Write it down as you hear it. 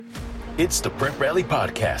It's the Prep Rally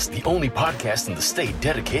Podcast, the only podcast in the state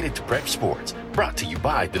dedicated to prep sports. Brought to you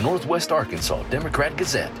by the Northwest Arkansas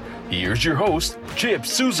Democrat-Gazette. Here's your host, Chip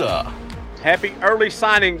Souza. Happy early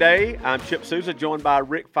signing day. I'm Chip Souza, joined by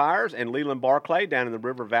Fires and Leland Barclay down in the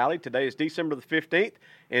River Valley. Today is December the 15th,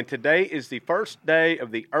 and today is the first day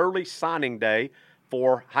of the early signing day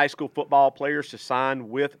for high school football players to sign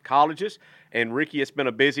with colleges. And, Ricky, it's been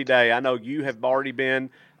a busy day. I know you have already been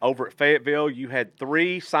over at Fayetteville. You had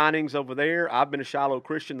 3 signings over there. I've been to Shiloh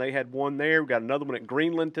Christian. They had 1 there. We got another one at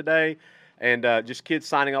Greenland today. And just kids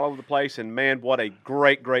signing all over the place. And, man, what a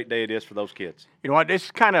great, great day it is for those kids. You know what, this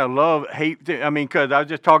is kind of love-hate thing. I mean, because I was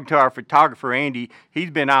just talking to our photographer, Andy. He's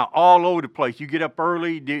been out all over the place. You get up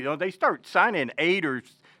early. You know, they start signing 8 or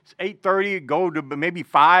 8:30, go to maybe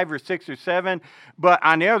 5 or 6 or 7. But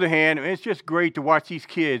on the other hand, it's just great to watch these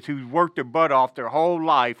kids who've worked their butt off their whole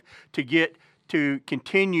life to get to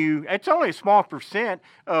continue. It's only a small percent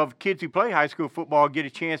of kids who play high school football get a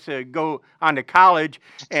chance to go on to college.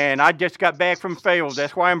 And I just got back from Fayetteville.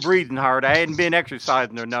 That's why I'm breathing hard. I hadn't been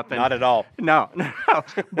exercising or nothing. Not at all. No.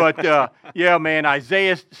 But, yeah, man,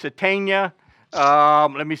 Isaiah Satania.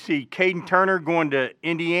 Let me see. Caden Turner going to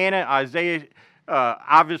Indiana. Isaiah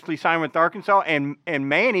obviously signed with Arkansas. And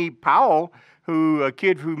Manny Powell, a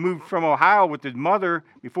kid who moved from Ohio with his mother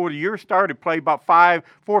before the year started, played about 4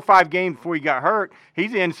 or 5 games before he got hurt.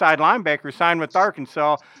 He's the inside linebacker, signed with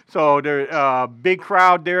Arkansas. So there's a big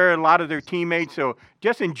crowd there, a lot of their teammates. So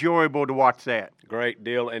just enjoyable to watch that. Great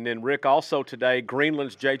deal. And then, Rick, also today,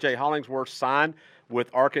 Greenland's J.J. Hollingsworth signed with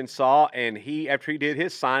Arkansas. And after he did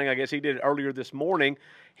his signing, I guess he did it earlier this morning,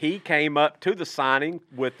 he came up to the signing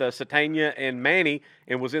with Satania and Manny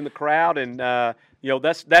and was in the crowd. And,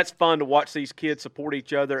 that's fun to watch these kids support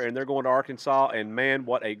each other, and they're going to Arkansas. And, man,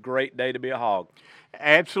 what a great day to be a Hog.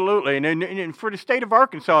 Absolutely. And for the state of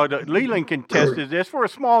Arkansas, Leland can test this. For a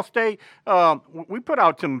small state, we put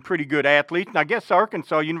out some pretty good athletes. And I guess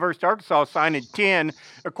University of Arkansas signing 10.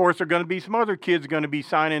 Of course, there are going to be some other kids going to be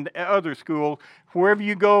signing at other schools. Wherever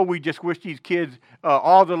you go, we just wish these kids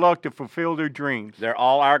all the luck to fulfill their dreams. They're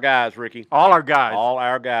all our guys, Ricky. All our guys. All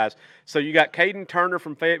our guys. So you got Caden Turner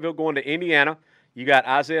from Fayetteville going to Indiana. You got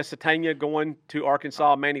Isaiah Satania going to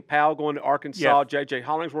Arkansas, Manny Powell going to Arkansas, yeah. J.J.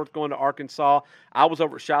 Hollingsworth going to Arkansas. I was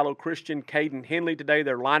over at Shiloh Christian, Caden Henley today,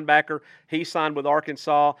 their linebacker. He signed with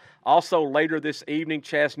Arkansas. Also later this evening,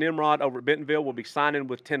 Chas Nimrod over at Bentonville will be signing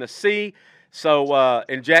with Tennessee. So,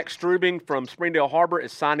 and Jack Strubing from Springdale Harbor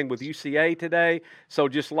is signing with UCA today. So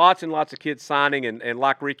just lots and lots of kids signing, and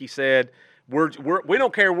like Ricky said, we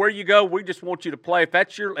don't care where you go. We just want you to play. If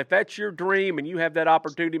that's your dream and you have that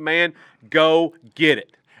opportunity, man, go get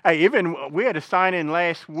it. Hey, we had a sign-in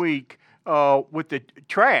last week with the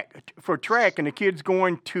track, and the kids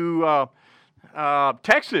going to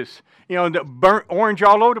Texas. You know, the burnt orange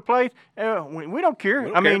all over the place. We don't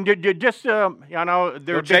care. I mean, just, they're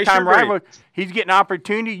big-time rivals. He's getting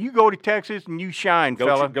opportunity. You go to Texas and you shine,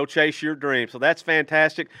 fella. Go chase your dream. So that's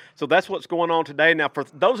fantastic. So that's what's going on today. Now, for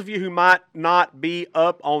those of you who might not be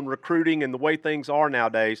up on recruiting and the way things are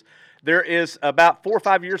nowadays, there is about 4 or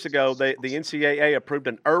 5 years ago, the NCAA approved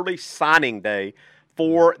an early signing day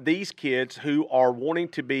for these kids who are wanting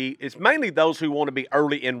to be, it's mainly those who want to be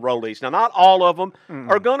early enrollees. Now, not all of them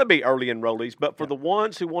are going to be early enrollees, but for the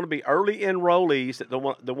ones who want to be early enrollees, that they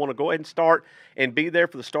want to go ahead and start and be there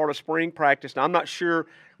for the start of spring practice. Now, I'm not sure,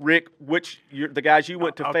 Rick, the guys you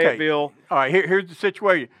went to Fayetteville. All right, here's the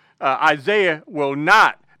situation. Isaiah will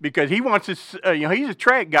not, because he wants to, he's a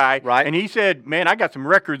track guy, right? And he said, man, I got some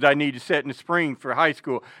records I need to set in the spring for high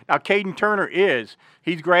school. Now, Caden Turner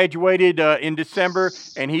he's graduated in December,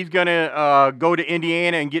 and he's going to go to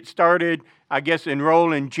Indiana and get started, I guess,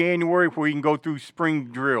 enroll in January where he can go through spring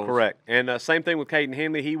drills. Correct. And same thing with Caden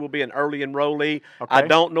Henley. He will be an early enrollee. Okay. I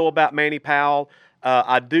don't know about Manny Powell.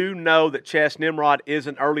 I do know that Chas Nimrod is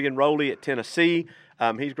an early enrollee at Tennessee.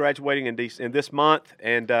 He's graduating in this month,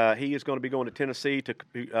 and he is going to be going to Tennessee to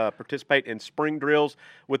participate in spring drills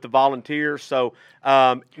with the Volunteers. So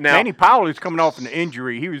now Manny Powell is coming off an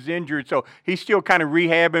injury. He was injured, so he's still kind of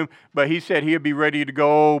rehabbing, but he said he'll be ready to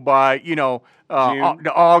go by, June,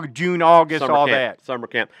 August, all that. Summer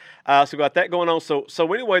camp. So got that going on. So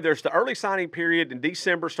anyway, there's the early signing period in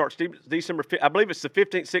December. Starts December, I believe it's the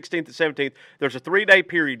 15th, 16th, and 17th. There's a 3-day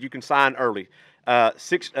period you can sign early.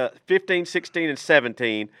 15, 16, and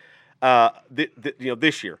 17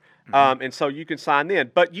 this year. And so you can sign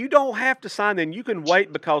then. But you don't have to sign then. You can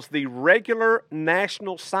wait because the regular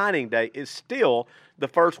National Signing Day is still the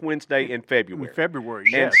first Wednesday in February.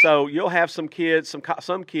 Yes. And so you'll have some kids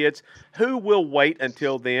who will wait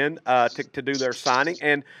until then to do their signing.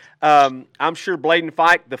 And I'm sure Bladen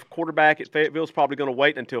Fike, the quarterback at Fayetteville, is probably going to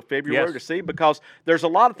wait until February to see, because there's a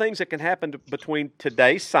lot of things that can happen between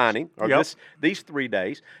today's signing or these 3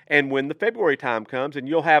 days and when the February time comes, and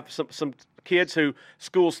you'll have some kids who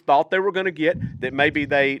schools thought they were going to get that maybe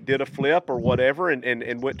they did a flip or whatever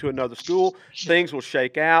and went to another school. Things will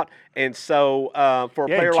shake out. And so for a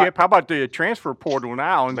player Chip, how about the transfer portal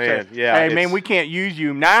now? And man, say, hey, man, we can't use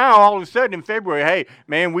you. Now, all of a sudden in February, hey,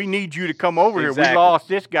 man, we need you to come over here. We lost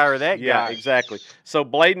this guy or that guy. Yeah, exactly. So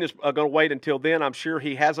Bladen is going to wait until then. I'm sure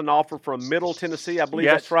he has an offer from Middle Tennessee. I believe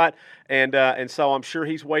that's right. And so I'm sure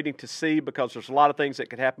he's waiting to see, because there's a lot of things that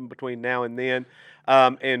could happen between now and then.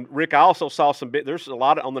 And Rick, I also saw there's a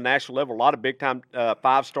lot on the national level, a lot of big-time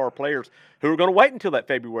 5-star players who are going to wait until that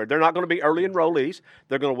February. They're not going to be early enrollees.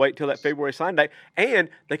 They're going to wait until that February sign day, and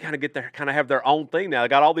they kind of have their own thing now. They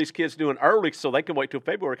got all these kids doing early, so they can wait till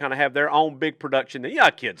February, kind of have their own big production. Yeah,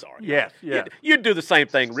 kids are. Yes. You'd do the same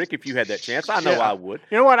thing, Rick, if you had that chance. I know I would.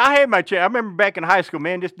 You know what? I had my chance. I remember back in high school,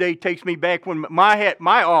 man, this day takes me back when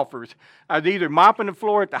my offers. I was either mopping the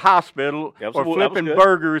floor at the hospital or flipping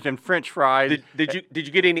burgers and French fries. Did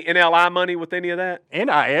you get any NLI money with any of that?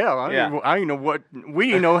 NIL? I didn't know what. We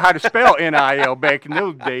didn't know how to spell NIL back in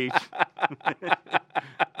those days.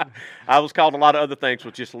 I was called a lot of other things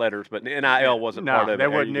with just letters, but NIL wasn't part of it.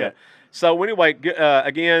 That wasn't it. So anyway,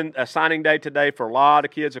 again, a signing day today for a lot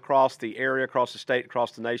of kids across the area, across the state,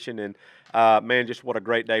 across the nation, and man, just what a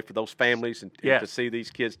great day for those families and to see these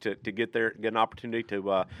kids to get an opportunity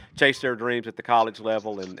to chase their dreams at the college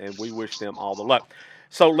level, and we wish them all the luck.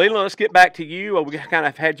 So, Leland, let's get back to you. We kind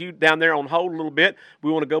of had you down there on hold a little bit.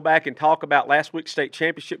 We want to go back and talk about last week's state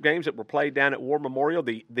championship games that were played down at War Memorial,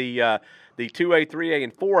 the 2A, 3A,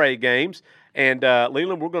 and 4A games. And,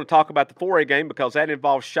 Leland, we're going to talk about the 4A game because that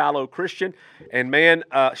involves Shiloh Christian. And, man,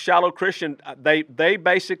 Shiloh Christian, they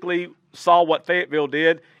basically saw what Fayetteville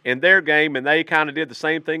did in their game, and they kind of did the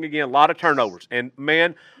same thing again, a lot of turnovers. And,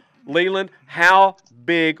 man, Leland, how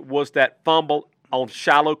big was that fumble on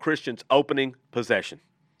Shiloh Christian's opening possession?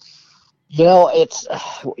 We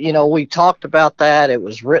talked about that. It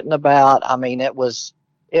was written about. I mean, it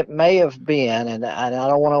may have been, and I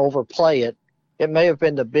don't want to overplay it, it may have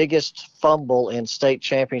been the biggest fumble in state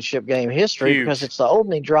championship game history. Huge. Because it's the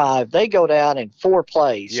opening drive. They go down in 4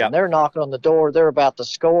 plays, and they're knocking on the door. They're about to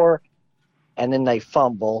score, and then they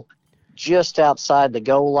fumble just outside the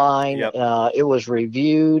goal line. It was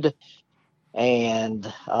reviewed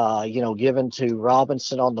and, given to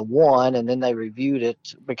Robinson on the 1, and then they reviewed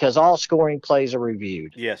it because all scoring plays are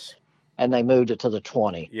reviewed. Yes. And they moved it to the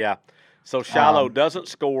 20. Yeah. So Shiloh doesn't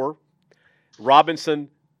score. Robinson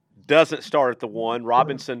doesn't start at the 1.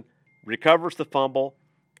 Robinson recovers the fumble,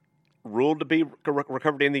 ruled to be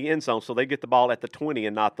recovered in the end zone, so they get the ball at the 20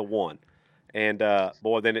 and not the 1. And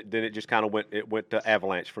then it just kind of went to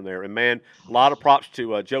avalanche from there. And man, a lot of props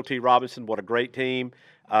to Joe T. Robinson. What a great team.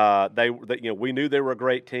 We knew they were a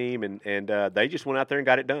great team, and they just went out there and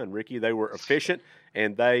got it done. Ricky, they were efficient,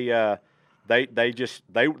 and they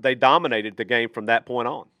dominated the game from that point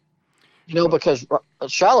on. Because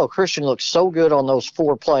Shiloh Christian looks so good on those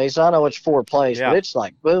 4 plays. I know it's 4 plays, but it's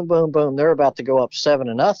like boom, boom, boom. They're about to go up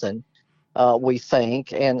 7-0. We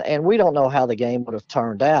think, and we don't know how the game would have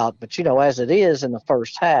turned out, but as it is in the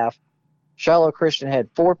first half, Shiloh Christian had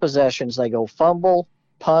 4 possessions. They go fumble,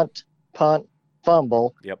 punt,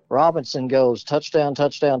 fumble. Yep. Robinson goes touchdown,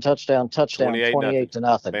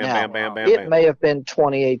 28-0. Bam. It may have been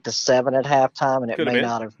 28-7 at halftime, and it may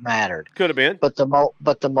not have mattered. Could have been. But the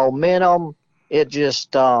momentum, it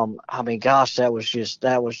just, that was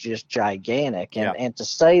just gigantic, and to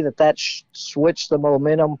say that switched the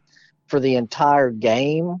momentum for the entire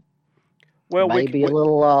game. Well, maybe a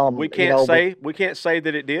little. We can't say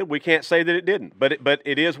that it did. We can't say that it didn't. But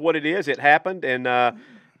it is what it is. It happened, and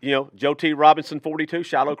Joe T. Robinson 42,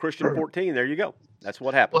 Shiloh Christian 14. There you go. That's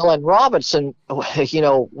what happened. Well, and Robinson,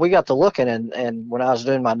 we got to looking, and when I was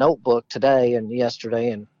doing my notebook today and yesterday,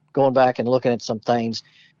 and going back and looking at some things,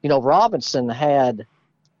 Robinson had,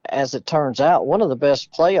 as it turns out, one of the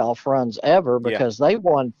best playoff runs ever because they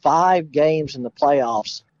won 5 games in the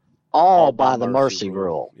playoffs. All by the mercy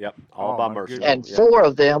rule. Yep, all by mercy. And 4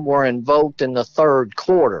 of them were invoked in the 3rd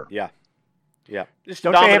quarter. Yeah. They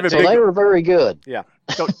were very good. Yeah.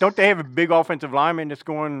 Don't they have a big offensive lineman that's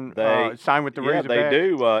going sign with the Razorbacks? Yeah, they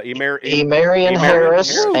do. Emarian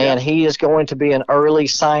Harris, and he is going to be an early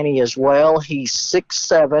signee as well. He's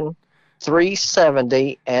 6'7",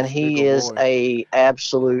 370, and he is a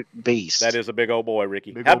absolute beast. That is a big old boy,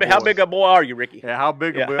 Ricky. Big How old big a boy are you, Ricky? Yeah, how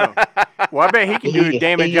big a boy? Well, I bet he can do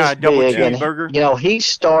damage on a double cheeseburger. And, you know, he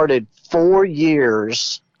started 4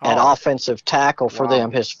 years at offensive tackle for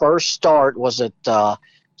them. His first start was at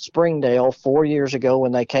Springdale 4 years ago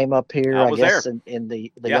when they came up here, I guess, in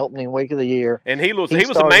the opening week of the year. And he was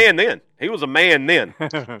a man then. He was a man then.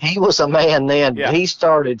 He was a man then. Yeah. He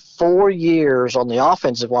started 4 years on the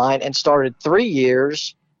offensive line and started 3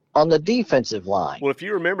 years on the defensive line. Well, if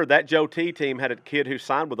you remember, that Joe T team had a kid who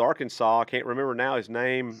signed with Arkansas. I can't remember now his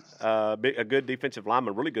name. A good defensive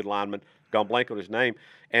lineman, really good lineman. Gone blank on his name.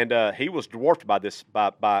 And he was dwarfed by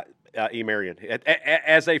E. Marion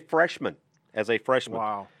as a freshman.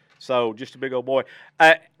 Wow. So just a big old boy.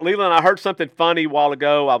 Leland, I heard something funny a while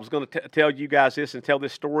ago. I was going to tell you guys this and tell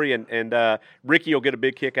this story, and Ricky will get a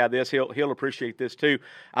big kick out of this. He'll appreciate this too.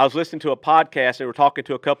 I was listening to a podcast. They were talking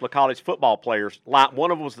to a couple of college football players.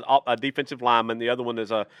 One of them was a defensive lineman. The other one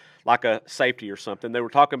is like a safety or something. They were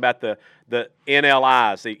talking about the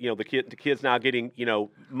NLIs. The kids now getting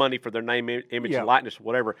money for their name, image, and likeness, or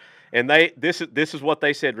whatever. And this is what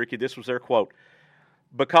they said, Ricky. This was their quote.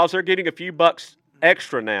 Because they're getting a few bucks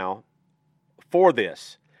extra now for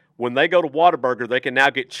this, when they go to Whataburger, they can now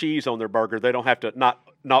get cheese on their burger. They don't have to not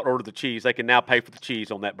order the cheese. They can now pay for the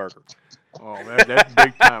cheese on that burger. Oh, that's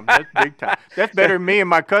big time. That's big time. That's better than me and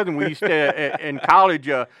my cousin. We used to, in college,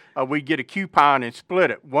 we'd get a coupon and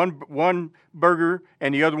split it. One burger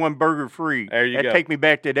and the other one burger free. There you go. That'd take me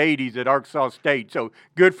back to the 80s at Arkansas State. So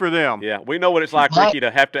good for them. Yeah, we know what it's like, Ricky,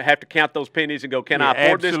 to have to count those pennies and go, can I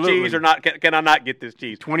afford this cheese or not? Can I not get this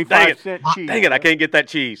cheese? 25-cent cheese. Dang it, I can't get that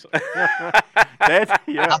cheese. I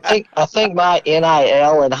think my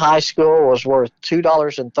NIL in high school was worth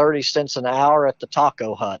 $2.30 an hour at the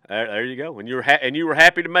Taco Hut. There you go. And you were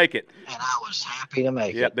happy to make it. And I was happy to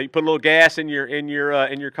make it. Yeah, you put a little gas in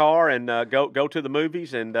your car and go to the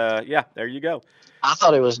movies, and there you go. I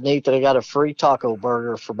thought it was neat that I got a free taco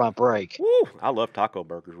burger for my break. Woo, I love taco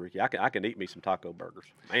burgers, Ricky. I can eat me some taco burgers.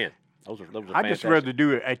 Man, those are fantastic. I'd just rather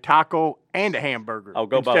do a taco and a hamburger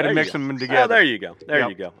instead of mixing them together. Oh, there you go. There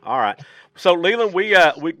you go. All right. So, Leland,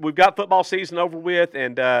 we've got football season over with,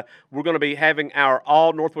 and we're going to be having our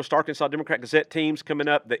all Northwest Arkansas Democrat-Gazette teams coming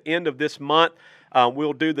up the end of this month.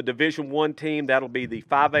 We'll do the Division I team. That'll be the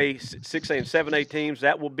 5A, 6A, and 7A teams.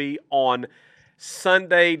 That will be on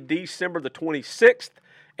Sunday, December the 26th,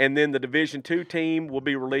 and then the Division II team will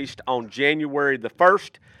be released on January the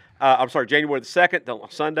 2nd, on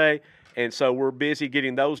Sunday, and so we're busy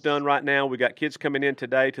getting those done right now. We got kids coming in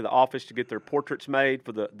today to the office to get their portraits made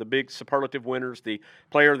for the big superlative winners, the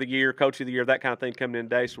Player of the Year, Coach of the Year, that kind of thing coming in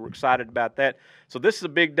today, so we're excited about that. So this is a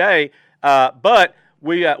big day, but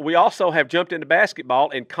we also have jumped into basketball,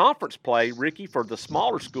 and conference play, Ricky, for the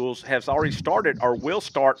smaller schools has already started or will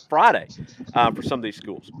start Friday for some of these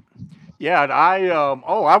schools. Yeah,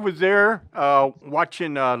 I was there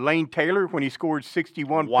watching Lane Taylor when he scored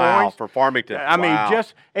 61 points. Wow, for Farmington. I mean,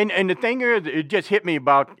 and the thing is, it just hit me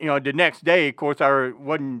about, the next day. Of course, I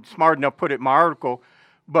wasn't smart enough to put it in my article,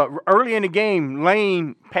 but early in the game,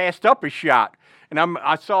 Lane passed up a shot. And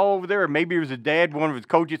I saw over there, maybe it was his dad, one of his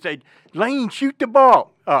coaches said, Lane, shoot the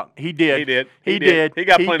ball. He did. He did. He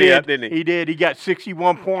got plenty up, didn't he? He did. He got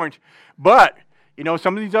 61 points. But,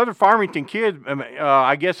 some of these other Farmington kids,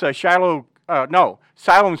 I guess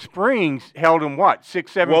Siloam Springs held him,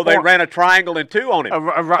 6, 7 Well, points. they ran a triangle and 2 on him.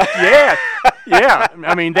 Yeah.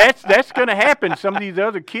 I mean, that's going to happen. Some of these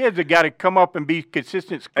other kids have got to come up and be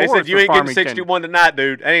consistent scorers. They said, you ain't getting 61 tonight,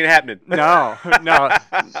 dude. That ain't happening. No.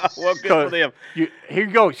 Well, good for them. Here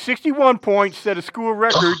you go. 61 points, set a school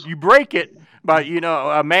record. You break it by,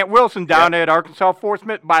 Matt Wilson down at Arkansas Fort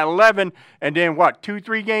Smith by 11. And then,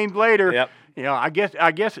 2-3 games later, Yep. I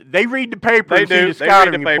guess they read the paper and see the They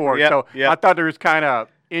scouting read the paper. report. Yep. So Yep. I thought it was kind of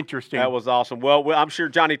interesting. That was awesome. Well, I'm sure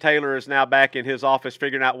Johnny Taylor is now back in his office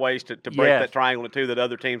figuring out ways to break that triangle in 2 that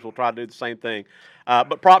other teams will try to do the same thing.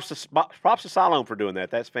 But props to Siloam for doing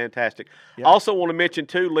that. That's fantastic. Yep. Also want to mention,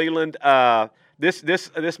 too, Leland,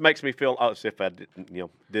 this makes me feel as if I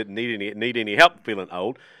didn't need any help feeling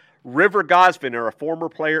old. River Gosviner, a former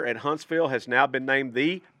player at Huntsville, has now been named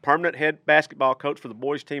the permanent head basketball coach for the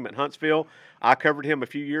boys team at Huntsville. I covered him a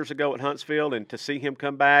few years ago at Huntsville, and to see him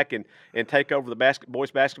come back and take over the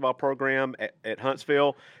boys basketball program at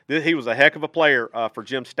Huntsville, he was a heck of a player for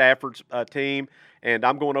Jim Stafford's team. And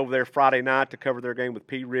I'm going over there Friday night to cover their game with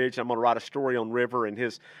P. Ridge. I'm going to write a story on River and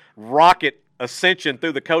his rocket ascension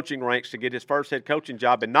through the coaching ranks to get his first head coaching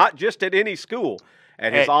job, and not just at any school,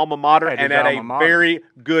 at his alma mater and at a very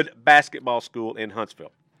good basketball school in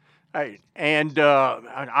Huntsville. Hey, and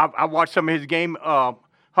I watched some of his game.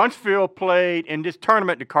 Huntsville played in this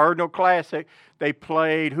tournament, the Cardinal Classic. They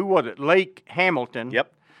played, who was it? Lake Hamilton.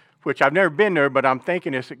 Yep. Which I've never been there, but I'm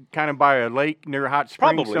thinking it's kind of by a lake near a hot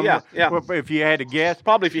spring. Probably, somewhere. yeah. If you had to guess.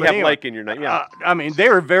 Probably if you have lake in your name, yeah. I mean, they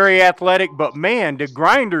were very athletic, but man, the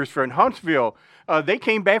Grinders from Huntsville, they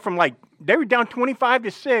came back from they were down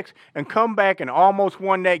 25-6 and come back and almost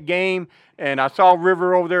won that game. And I saw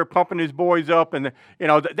River over there pumping his boys up, and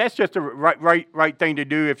that's just the right thing to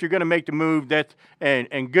do if you're going to make the move.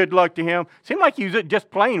 And good luck to him. Seemed like he was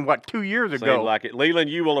just playing 2 years ago. Seemed like it.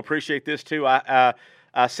 Leland, you will appreciate this too.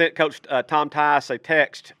 I sent Coach Tom Tice a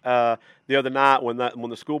text the other night when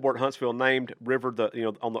the school board at Huntsville named River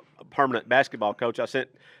on the permanent basketball coach. I sent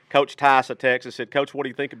Coach Tice a text and said, "Coach, what do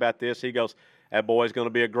you think about this?" He goes, "That boy's going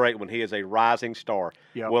to be a great one. He is a rising star."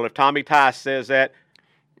 Yep. Well, if Tommy Tice says that,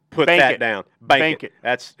 put Bank that it. down. Bank it.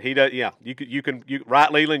 That's he does. Yeah, you can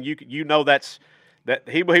right, Leland. You know that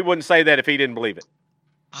he wouldn't say that if he didn't believe it.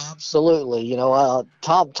 Absolutely.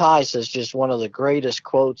 Tom Tice is just one of the greatest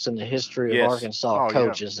quotes in the history of Arkansas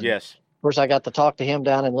coaches. Yeah. Yes. Of course, I got to talk to him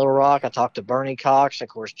down in Little Rock. I talked to Bernie Cox, of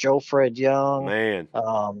course, Joe Fred Young. Man.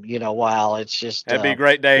 Wow, it's just that'd be a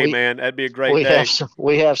great day, man. That'd be a great day.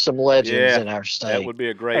 We have some legends in our state. That would be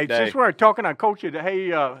a great day. Since we're talking on coaches,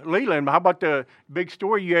 Leland, how about the big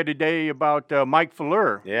story you had today about Mike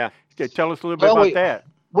Falleur? Yeah. Tell us a little bit about that.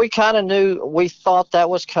 We kind of knew. We thought that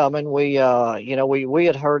was coming. We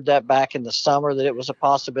had heard that back in the summer that it was a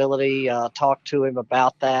possibility. Talked to him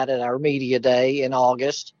about that at our media day in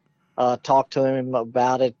August. Talked to him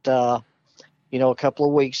about it, a couple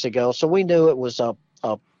of weeks ago. So we knew it was a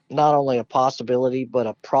not only a possibility but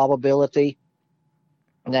a probability.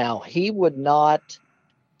 Now, he would not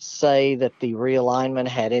say that the realignment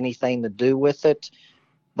had anything to do with it,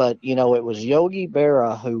 but it was Yogi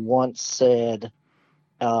Berra who once said,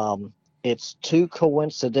 "It's too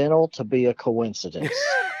coincidental to be a coincidence."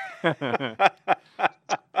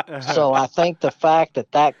 So I think the fact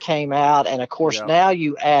that came out, and of course now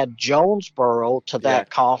you add Jonesboro to that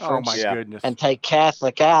conference, oh my goodness, and take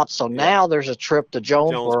Catholic out. So now there's a trip to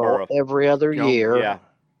Jonesboro every other year.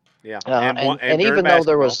 Yeah. And even though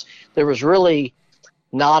there was really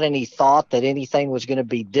not any thought that anything was going to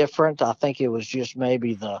be different, I think it was just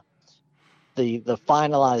maybe the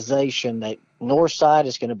finalization that Northside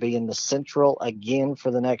is going to be in the Central again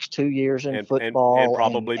for the next 2 years in football, and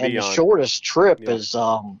probably beyond. And the shortest trip is,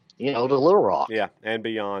 to Little Rock. Yeah, and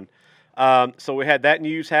beyond. So we had that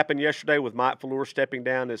news happen yesterday with Mike Falleur stepping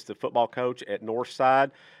down as the football coach at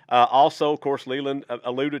Northside. Also, of course, Leland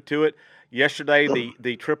alluded to it. Yesterday,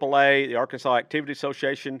 the AAA, the Arkansas Activity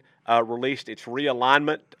Association, released its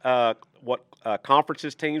realignment, what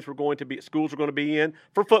conferences schools were going to be in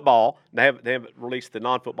for football. They haven't released the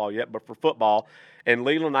non-football yet, but for football. And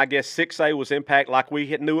Leland, I guess 6A was impacted like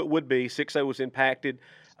we knew it would be. 6A was impacted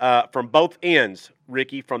from both ends,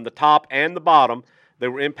 Ricky, from the top and the bottom. They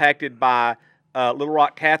were impacted by Little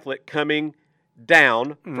Rock Catholic coming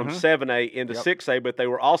down from 7A into 6A, but they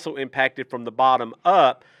were also impacted from the bottom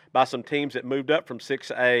up by some teams that moved up from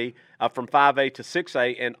 6A, from 5A to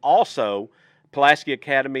 6A, and also Pulaski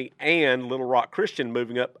Academy and Little Rock Christian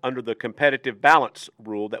moving up under the competitive balance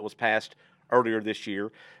rule that was passed earlier this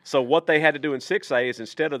year. So what they had to do in 6A is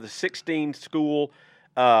instead of the 16-school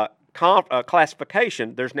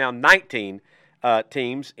classification, there's now 19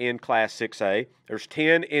 teams in Class 6A. There's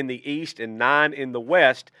 10 in the East and 9 in the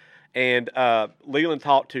West. And Leland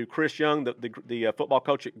talked to Chris Young, the football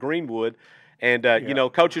coach at Greenwood, and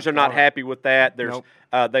coaches are not happy with that.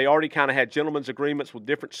 They already kind of had gentlemen's agreements with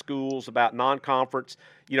different schools about non-conference.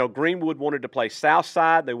 Greenwood wanted to play South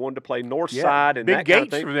Side. They wanted to play North Side. And big that gates kind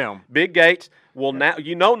of thing. for them. Big gates. Well, now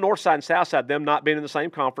North Side and South Side, them not being in the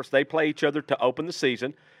same conference, they play each other to open the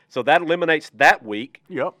season. So that eliminates that week.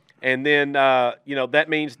 Yep. And then that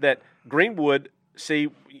means that Greenwood, they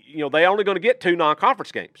only going to get 2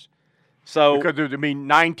 non-conference games. So because there's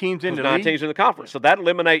 9 teams in the 9 league? teams in the conference. So that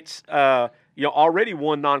eliminates already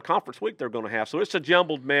one non-conference week they're going to have. So it's a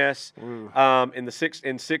jumbled mess in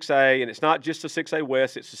 6A, and it's not just the 6A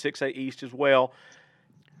West; it's the 6A East as well.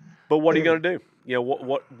 But what are you going to do?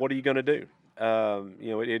 What are you going to do?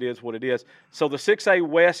 It is what it is. So the 6A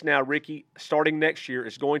West now, Ricky, starting next year,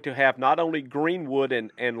 is going to have not only Greenwood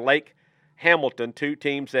and Lake Hamilton, 2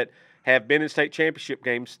 teams that have been in state championship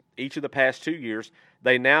games each of the past 2 years.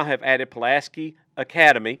 They now have added Pulaski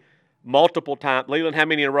Academy multiple times. Leland, how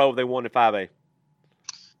many in a row have they won in 5A?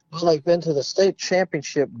 Well, they've been to the state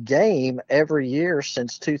championship game every year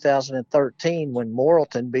since 2013 when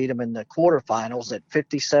Morrilton beat them in the quarterfinals at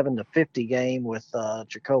 57-50 game with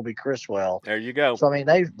Jacoby Criswell. There you go. So, I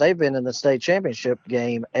mean, they've been in the state championship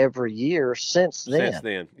game every year since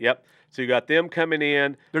then. Yep. So you got them coming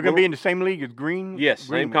in. They're going to be in the same league as Green? Yes,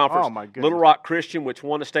 Green, same conference. Oh, my goodness. Little Rock Christian, which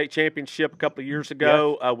won a state championship a couple of years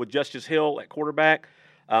ago with Justice Hill at quarterback.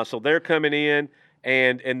 So they're coming in.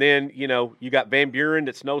 And then, you got Van Buren,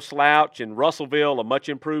 that's no slouch, and Russellville, a much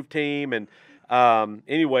improved team. And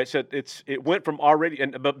anyway, so it went from already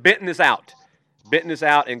 – but Benton is out. Benton is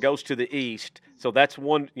out and goes to the east. So that's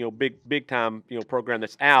one, big time, program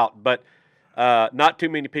that's out. But not too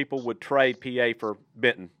many people would trade PA for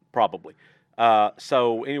Benton, probably.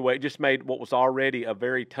 So anyway, it just made what was already a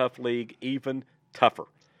very tough league even tougher.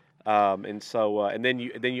 And then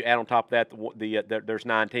you add on top of that there's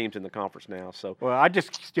 9 teams in the conference now. So I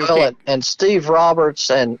just still can't. And Steve Roberts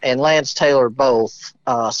and Lance Taylor both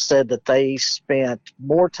said that they spent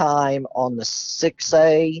more time on the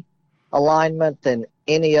 6A alignment than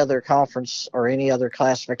any other conference or any other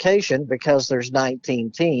classification because there's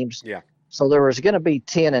 19 teams. Yeah. So there was going to be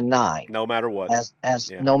 10 and 9. No matter what.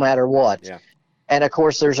 No matter what. Yeah. And, of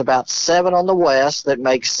course, there's about 7 on the west that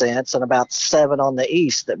makes sense and about 7 on the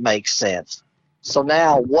east that makes sense. So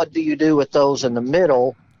now what do you do with those in the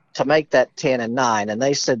middle to make that 10 and 9? And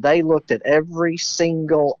they said they looked at every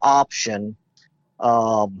single option.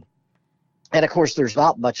 And, of course, there's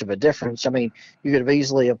not much of a difference. I mean, you could have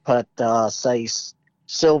easily have put, say,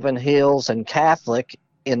 Sylvan Hills and Catholic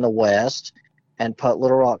in the west and put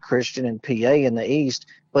Little Rock Christian and PA in the east.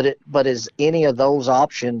 But is any of those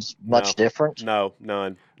options much different? No,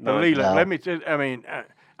 none. Leland, let me just, I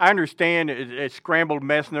understand it's scrambled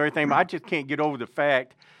mess and everything, but I just can't get over the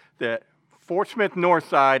fact that Fort Smith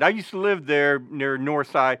Northside, I used to live there near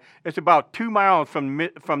Northside. It's about 2 miles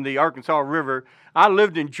from the Arkansas River. I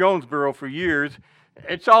lived in Jonesboro for years.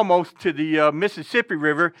 It's almost to the Mississippi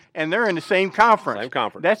River, and they're in the same conference. Same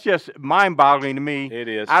conference. That's just mind-boggling to me. It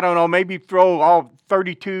is. I don't know, maybe throw all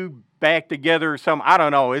 32 back together or something. I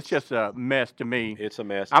don't know. It's just a mess to me. It's a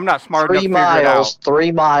mess. I'm not smart enough to figure it out.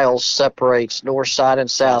 3 miles separates north side and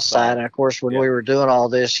south side. And, of course, when we were doing all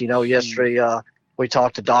this, yesterday we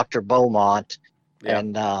talked to Dr. Beaumont,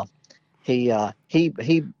 and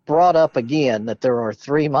he brought up again that there are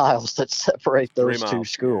 3 miles that separate those 2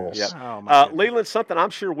 schools. Yep. Leland, something I'm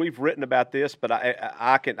sure we've written about this, but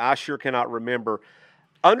I sure cannot remember.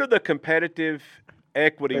 Under the competitive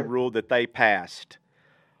equity rule that they passed,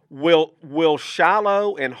 Will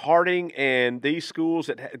Shiloh and Harding and these schools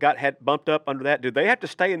that had bumped up under that, do they have to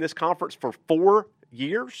stay in this conference for 4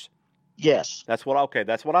 years? Yes. That's what I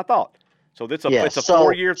thought. So it's a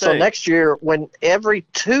 4-year thing. So next year, when every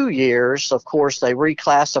 2 years, of course, they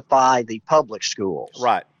reclassify the public schools.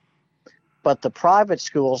 Right. But the private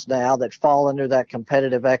schools now that fall under that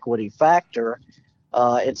competitive equity factor,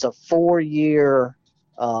 it's a 4-year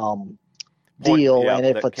deal, and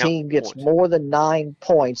if a team gets more than 9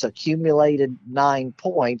 points, accumulated 9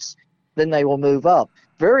 points, then they will move up.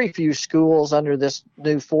 Very few schools under this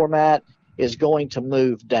new format is going to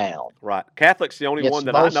move down. Right. Catholic's the only one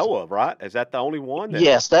that I know of, right? Is that the only one?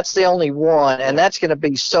 Yes, that's the only one, and that's going to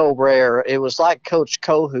be so rare. It was like Coach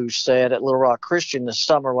Kohu said at Little Rock Christian this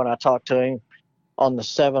summer when I talked to him on the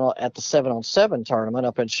 7-on-7 tournament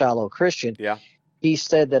up in Shiloh Christian. Yeah. He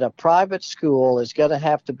said that a private school is going to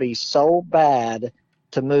have to be so bad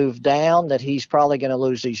to move down that he's probably going to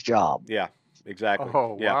lose his job. Yeah, exactly.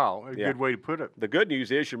 Oh, wow. A good way to put it. The good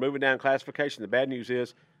news is you're moving down classification. The bad news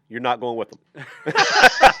is you're not going with them.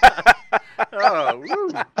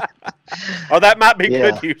 Or that might be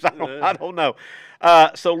good news. I don't know.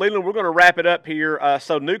 So Leland, we're going to wrap it up here.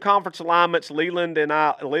 So new conference alignments. Leland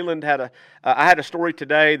had I had a story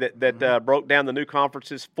today that broke down the new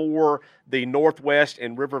conferences for the Northwest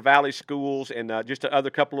and River Valley schools, and just other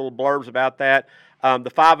couple little blurbs about that.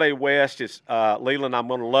 The 5A West is Leland. I'm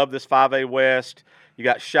going to love this 5A West. You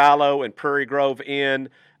got Shiloh and Prairie Grove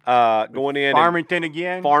going in. Farmington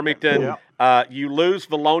again. Farmington. Yeah. You lose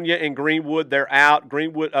Valonia and Greenwood. They're out.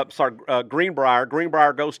 Greenbrier.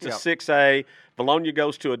 Greenbrier goes to 6A. Valonia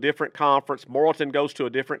goes to a different conference. Morrilton goes to a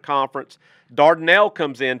different conference. Dardanelle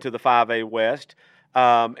comes into the 5A West.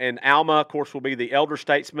 And Alma, of course, will be the elder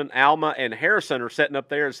statesman. Alma and Harrison are setting up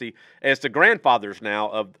there as the grandfathers now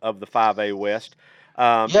of the 5A West.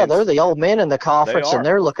 They're the old men in the conference, and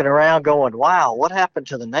they're looking around going, wow, what happened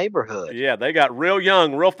to the neighborhood? Yeah, they got real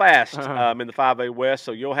young, real fast in the 5A West.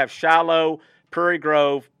 So you'll have Shiloh, Prairie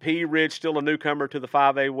Grove, Pea Ridge, still a newcomer to the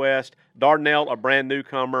 5A West, Dardanelle, a brand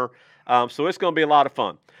newcomer. So it's going to be a lot of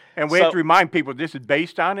fun. And we have to remind people this is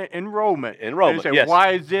based on enrollment. Enrollment, yes.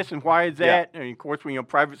 Why is this and why is that? Yeah. And, of course, when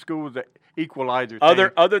private schools, the equalizer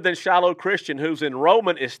Other than Shiloh Christian, whose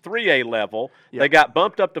enrollment is 3A level, they got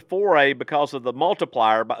bumped up to 4A because of the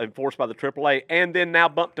multiplier enforced by the AAA, and then now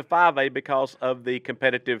bumped to 5A because of the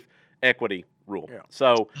competitive equity rule. Yeah.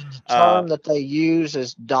 So The term that they use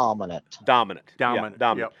is dominant. Dominant. Dominant. Yeah,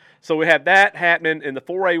 dominant. Yep. So we have that happening in the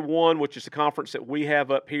 4A1, which is the conference that we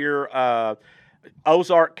have up here.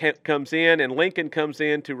 Ozark comes in, and Lincoln comes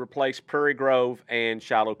in to replace Prairie Grove and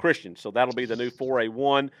Shiloh Christian. So that'll be the new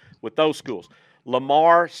 4A1 with those schools.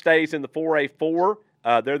 Lamar stays in the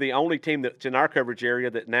 4A4. They're the only team that's in our coverage area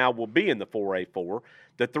that now will be in the 4A4.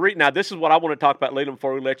 Now this is what I want to talk about, Leland,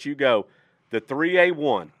 before we let you go. The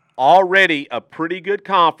 3A1, already a pretty good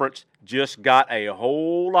conference, just got a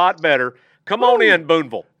whole lot better. Come on in,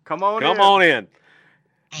 Boonville. Come on in.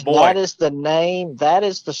 Boy. That is the name. That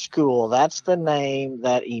is the school. That's the name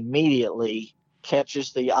that immediately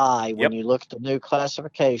catches the eye when you look at the new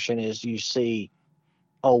classification. Is you see,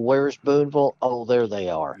 oh, where's Boonville? Oh, there they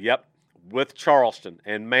are. Yep, with Charleston.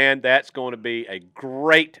 And, man, that's going to be a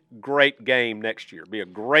great, great game next year. Be a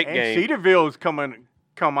great game. And Cedarville's come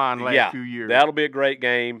on last few years. That'll be a great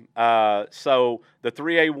game. So the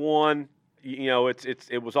 3A1,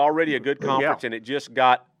 it was already a good conference, and it just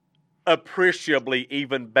got appreciably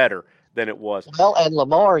even better than it was. Well, and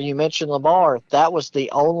Lamar, you mentioned Lamar. That was the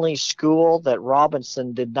only school that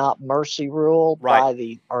Robinson did not mercy rule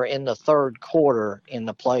in the third quarter in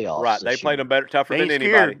the playoffs. Right, they played them better, tougher than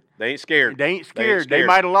anybody. They ain't scared. They ain't scared. They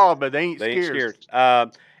might have lost, but they ain't scared.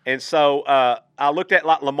 And so I looked at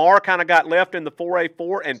Lamar kind of got left in the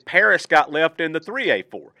 4A4, and Paris got left in the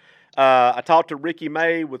 3A4. I talked to Ricky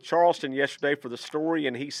May with Charleston yesterday for the story,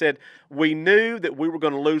 and he said, we knew that we were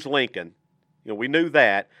going to lose Lincoln. We knew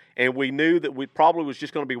that, and we knew that we probably was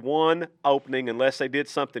just going to be one opening unless they did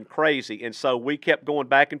something crazy. And so we kept going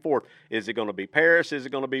back and forth. Is it going to be Paris? Is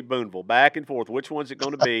it going to be Boonville? Back and forth. Which one's it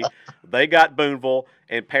going to be? They got Boonville,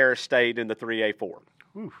 and Paris stayed in the 3A4.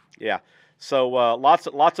 Oof. Yeah. So lots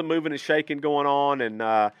of moving and shaking going on,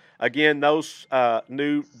 and again, those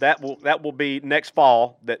that will be next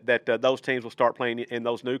fall that those teams will start playing in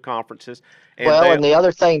those new conferences. And and the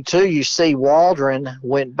other thing too, you see Waldron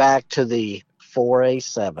went back to the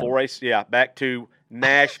 4A7. Back to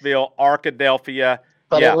Nashville, Arkadelphia.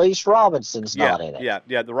 But at least Robinson's not in it.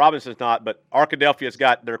 Yeah, the Robinson's not, but Arkadelphia's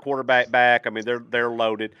got their quarterback back. I mean, they're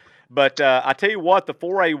loaded. But I tell you what, the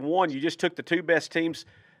 4A1, you just took the two best teams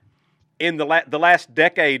in the last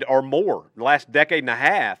decade or more, the last decade and a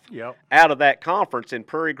half, out of that conference in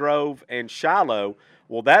Prairie Grove and Shiloh.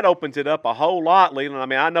 Well, that opens it up a whole lot, Leland. I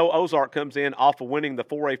mean, I know Ozark comes in off of winning the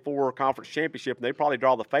 4A4 conference championship, and they probably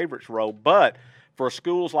draw the favorites role. But for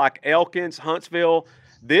schools like Elkins, Huntsville,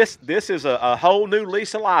 this is a whole new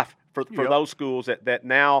lease of life for those schools that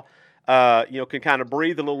now can kind of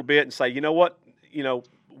breathe a little bit and say, you know what,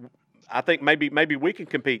 I think maybe we can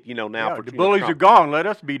compete, now. For the bullies are gone. Let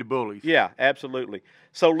us be the bullies. Yeah, absolutely.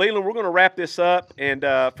 So, Leland, we're going to wrap this up. And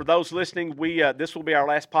for those listening, this will be our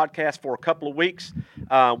last podcast for a couple of weeks.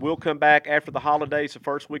 We'll come back after the holidays, the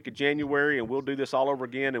first week of January, and we'll do this all over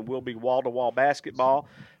again, and we'll be wall-to-wall basketball.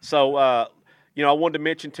 So, I wanted to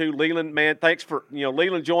mention, too, Leland, man, thanks for,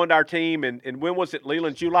 Leland joined our team. And when was it,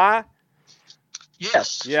 Leland, July?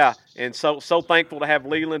 Yes. Yeah, and so thankful to have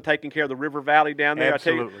Leland taking care of the River Valley down there.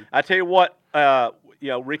 Absolutely. I tell you what,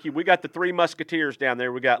 Ricky, we got the three Musketeers down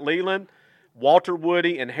there. We got Leland, Walter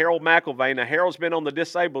Woody, and Harold McElvay. Now, Harold's been on the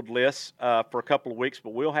disabled list for a couple of weeks,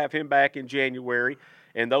 but we'll have him back in January.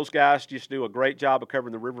 And those guys just do a great job of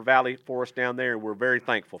covering the River Valley for us down there, and we're very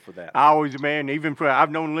thankful for that.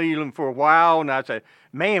 I've known Leland for a while, and I said,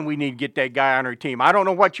 man, we need to get that guy on our team. I don't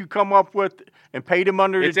know what you come up with and paid him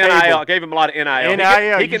under the table. It's NIL. I gave him a lot of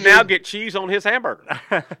NIL. He can now get cheese on his hamburger.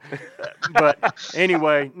 But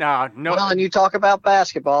anyway, no. Well, and you talk about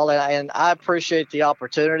basketball, and I appreciate the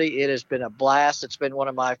opportunity. It has been a blast. It's been one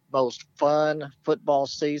of my most fun football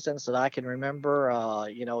seasons that I can remember.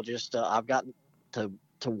 I've gotten to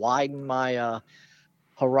widen my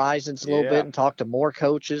horizons a little bit and talk to more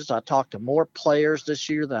coaches. I talked to more players this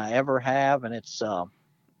year than I ever have, and it's I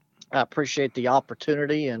appreciate the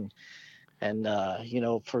opportunity and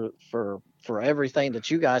for everything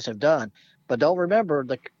that you guys have done. But don't remember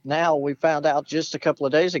now we found out just a couple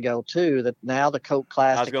of days ago too that now the Coke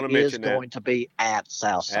Classic is going to be at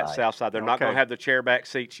Southside. At Southside, they're not going to have the chairback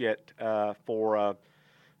seats yet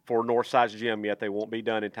for Northside's gym yet. They won't be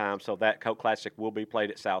done in time, so that Coke Classic will be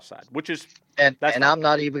played at Southside, which is and I'm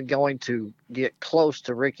not even going to get close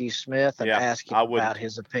to Ricky Smith and ask him about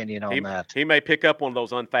his opinion on that. He may pick up one of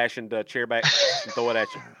those unfashioned chairbacks and throw it at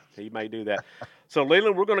you. He may do that. So,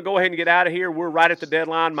 Leland, we're going to go ahead and get out of here. We're right at the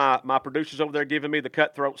deadline. My producer's over there giving me the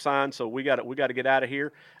cutthroat sign, so we got to get out of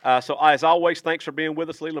here. So, as always, thanks for being with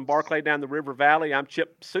us, Leland Barclay down the River Valley. I'm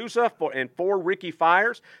Chip Souza for Ricky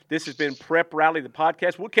Fires. This has been Prep Rally, the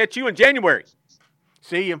podcast. We'll catch you in January.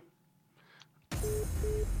 See you.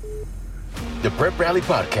 The Prep Rally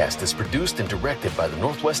Podcast is produced and directed by the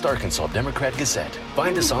Northwest Arkansas Democrat-Gazette.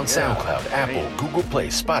 Find us on SoundCloud, Apple, Google Play,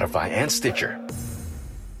 Spotify, and Stitcher.